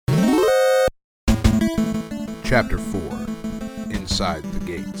Chapter 4 Inside the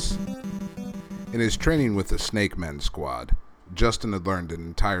Gates. In his training with the Snake Men Squad, Justin had learned an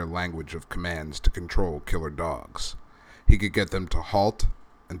entire language of commands to control killer dogs. He could get them to halt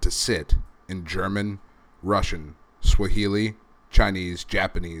and to sit in German, Russian, Swahili, Chinese,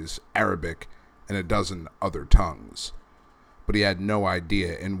 Japanese, Arabic, and a dozen other tongues. But he had no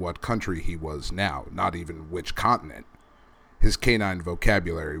idea in what country he was now, not even which continent. His canine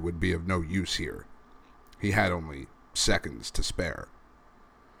vocabulary would be of no use here. He had only seconds to spare.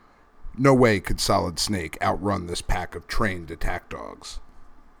 No way could Solid Snake outrun this pack of trained attack dogs.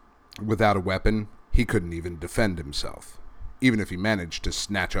 Without a weapon, he couldn't even defend himself. Even if he managed to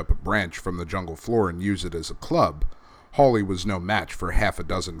snatch up a branch from the jungle floor and use it as a club, Hawley was no match for half a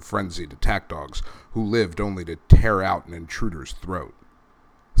dozen frenzied attack dogs who lived only to tear out an intruder's throat.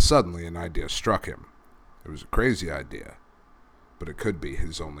 Suddenly an idea struck him. It was a crazy idea, but it could be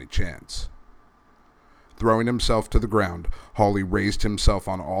his only chance. Throwing himself to the ground, Hawley raised himself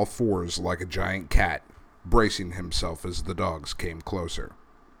on all fours like a giant cat, bracing himself as the dogs came closer.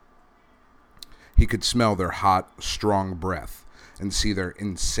 He could smell their hot, strong breath and see their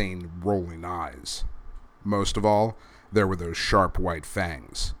insane, rolling eyes. Most of all, there were those sharp white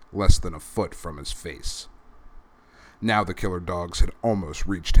fangs, less than a foot from his face. Now the killer dogs had almost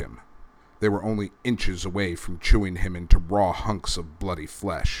reached him. They were only inches away from chewing him into raw hunks of bloody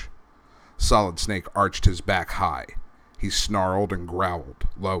flesh. Solid Snake arched his back high. He snarled and growled,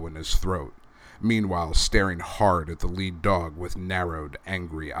 low in his throat, meanwhile staring hard at the lead dog with narrowed,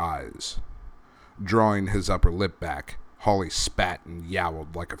 angry eyes. Drawing his upper lip back, Hawley spat and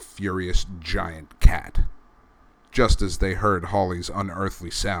yowled like a furious giant cat. Just as they heard Hawley's unearthly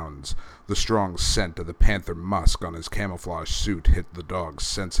sounds, the strong scent of the panther musk on his camouflage suit hit the dogs'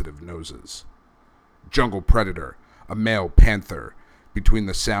 sensitive noses. Jungle predator, a male panther. Between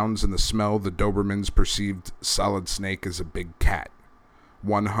the sounds and the smell, the Dobermans perceived Solid Snake as a big cat.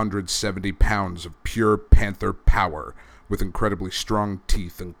 170 pounds of pure panther power, with incredibly strong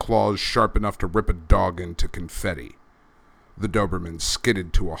teeth and claws sharp enough to rip a dog into confetti. The Dobermans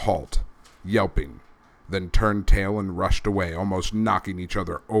skidded to a halt, yelping, then turned tail and rushed away, almost knocking each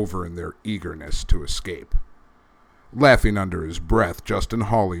other over in their eagerness to escape. Laughing under his breath, Justin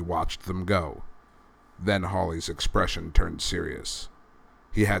Hawley watched them go. Then Hawley's expression turned serious.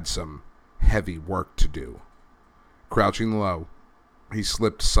 He had some heavy work to do. Crouching low, he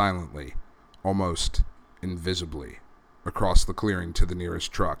slipped silently, almost invisibly, across the clearing to the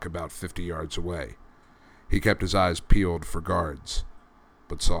nearest truck about 50 yards away. He kept his eyes peeled for guards,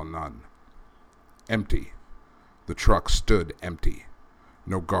 but saw none. Empty. The truck stood empty.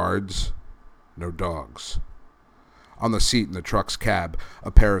 No guards, no dogs. On the seat in the truck's cab, a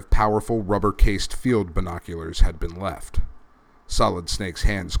pair of powerful rubber-cased field binoculars had been left. Solid Snake's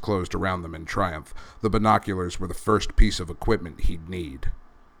hands closed around them in triumph. The binoculars were the first piece of equipment he'd need.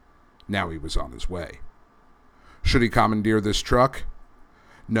 Now he was on his way. Should he commandeer this truck?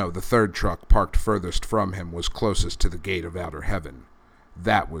 No, the third truck parked furthest from him was closest to the gate of outer heaven.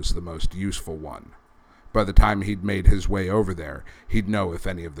 That was the most useful one. By the time he'd made his way over there, he'd know if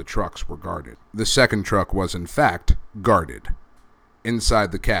any of the trucks were guarded. The second truck was, in fact, guarded.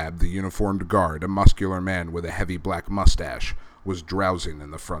 Inside the cab, the uniformed guard, a muscular man with a heavy black mustache, was drowsing in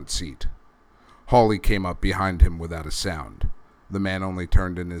the front seat. Hawley came up behind him without a sound. The man only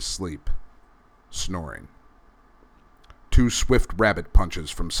turned in his sleep, snoring. 2 swift rabbit punches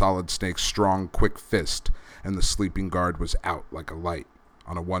from Solid Snake's strong, quick fist, and the sleeping guard was out like a light,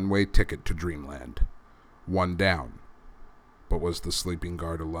 on a one-way ticket to dreamland. One down. But was the sleeping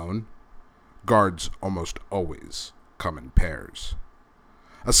guard alone? Guards almost always come in pairs.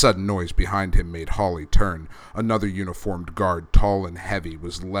 A sudden noise behind him made Hawley turn. Another uniformed guard, tall and heavy,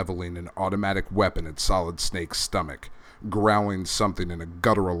 was leveling an automatic weapon at Solid Snake's stomach, growling something in a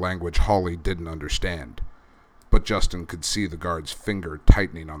guttural language Hawley didn't understand. But Justin could see the guard's finger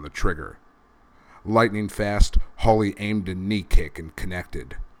tightening on the trigger. Lightning fast, Hawley aimed a knee kick and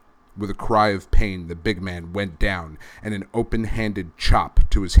connected. With a cry of pain, the big man went down, and an open-handed chop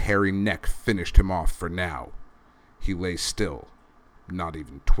to his hairy neck finished him off for now. He lay still, not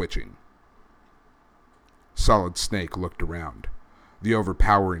even twitching. Solid Snake looked around. The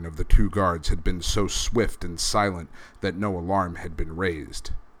overpowering of the 2 guards had been so swift and silent that no alarm had been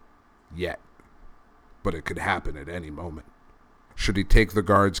raised. Yet. But it could happen at any moment. Should he take the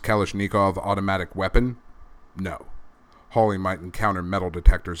guard's Kalashnikov automatic weapon? No. Hawley might encounter metal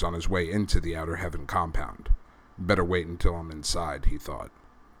detectors on his way into the Outer Heaven compound. Better wait until I'm inside, he thought.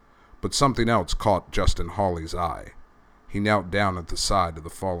 But something else caught Justin Hawley's eye. He knelt down at the side of the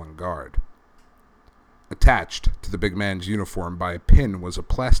fallen guard. Attached to the big man's uniform by a pin was a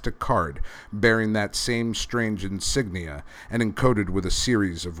plastic card bearing that same strange insignia and encoded with a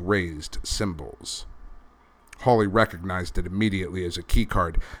series of raised symbols. Hawley recognized it immediately as a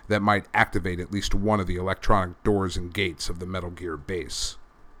keycard that might activate at least one of the electronic doors and gates of the Metal Gear base.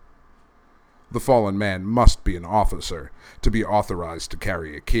 The fallen man must be an officer to be authorized to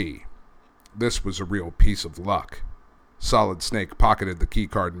carry a key. This was a real piece of luck. Solid Snake pocketed the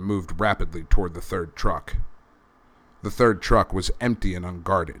keycard and moved rapidly toward the third truck. The third truck was empty and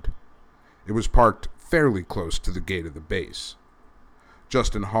unguarded. It was parked fairly close to the gate of the base.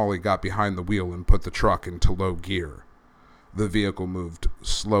 Justin Hawley got behind the wheel and put the truck into low gear. The vehicle moved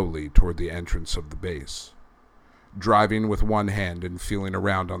slowly toward the entrance of the base. Driving with one hand and feeling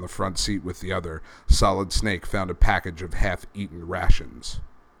around on the front seat with the other, Solid Snake found a package of half-eaten rations.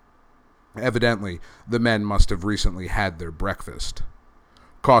 Evidently, the men must have recently had their breakfast.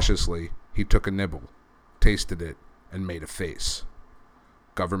 Cautiously, he took a nibble, tasted it, and made a face.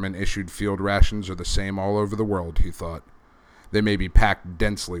 Government-issued field rations are the same all over the world, he thought. They may be packed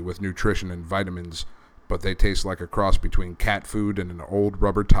densely with nutrition and vitamins, but they taste like a cross between cat food and an old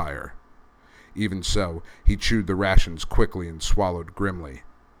rubber tire. Even so, he chewed the rations quickly and swallowed grimly.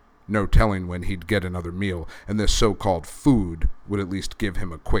 No telling when he'd get another meal, and this so-called food would at least give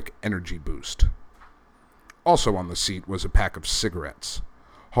him a quick energy boost. Also on the seat was a pack of cigarettes.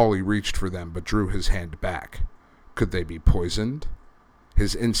 Hawley reached for them but drew his hand back. Could they be poisoned?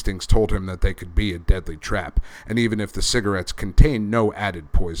 His instincts told him that they could be a deadly trap, and even if the cigarettes contained no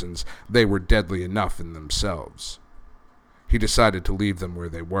added poisons, they were deadly enough in themselves. He decided to leave them where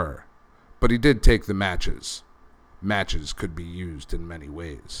they were, but he did take the matches. Matches could be used in many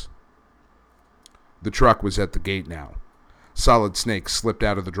ways. The truck was at the gate now. Solid Snake slipped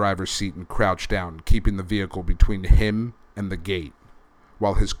out of the driver's seat and crouched down, keeping the vehicle between him and the gate,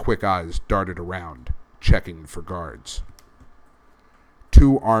 while his quick eyes darted around, checking for guards.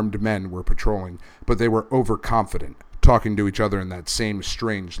 2 armed men were patrolling, but they were overconfident, talking to each other in that same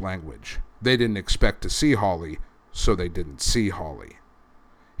strange language. They didn't expect to see Hawley, so they didn't see Hawley.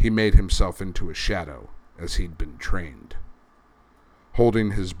 He made himself into a shadow, as he'd been trained.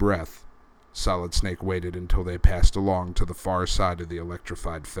 Holding his breath, Solid Snake waited until they passed along to the far side of the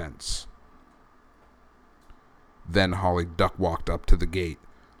electrified fence. Then Hawley duck-walked up to the gate,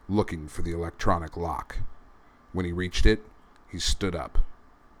 looking for the electronic lock. When he reached it, he stood up.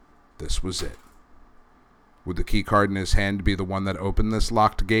 This was it. Would the keycard in his hand be the one that opened this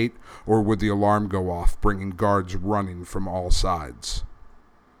locked gate, or would the alarm go off, bringing guards running from all sides?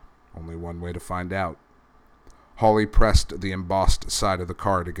 Only one way to find out. Hawley pressed the embossed side of the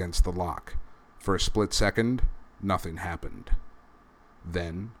card against the lock. For a split second, nothing happened.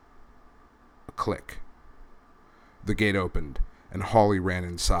 Then, a click. The gate opened, and Hawley ran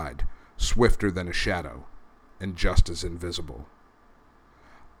inside, swifter than a shadow, and just as invisible.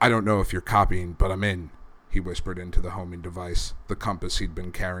 "I don't know if you're copying, but I'm in," he whispered into the homing device, the compass he'd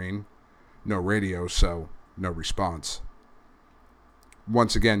been carrying. No radio, so no response.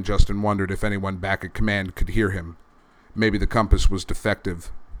 Once again, Justin wondered if anyone back at command could hear him. Maybe the compass was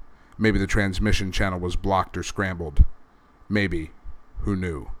defective. Maybe the transmission channel was blocked or scrambled. Maybe, who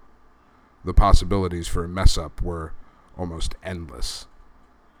knew? The possibilities for a mess-up were almost endless.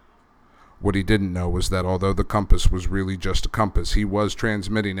 What he didn't know was that although the compass was really just a compass, he was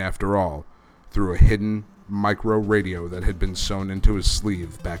transmitting, after all, through a hidden micro radio that had been sewn into his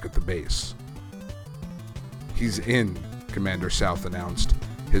sleeve back at the base. "He's in," Commander South announced,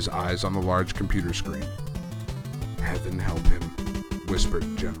 his eyes on the large computer screen. "Heaven help him,"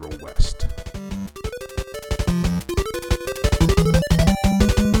 whispered General West.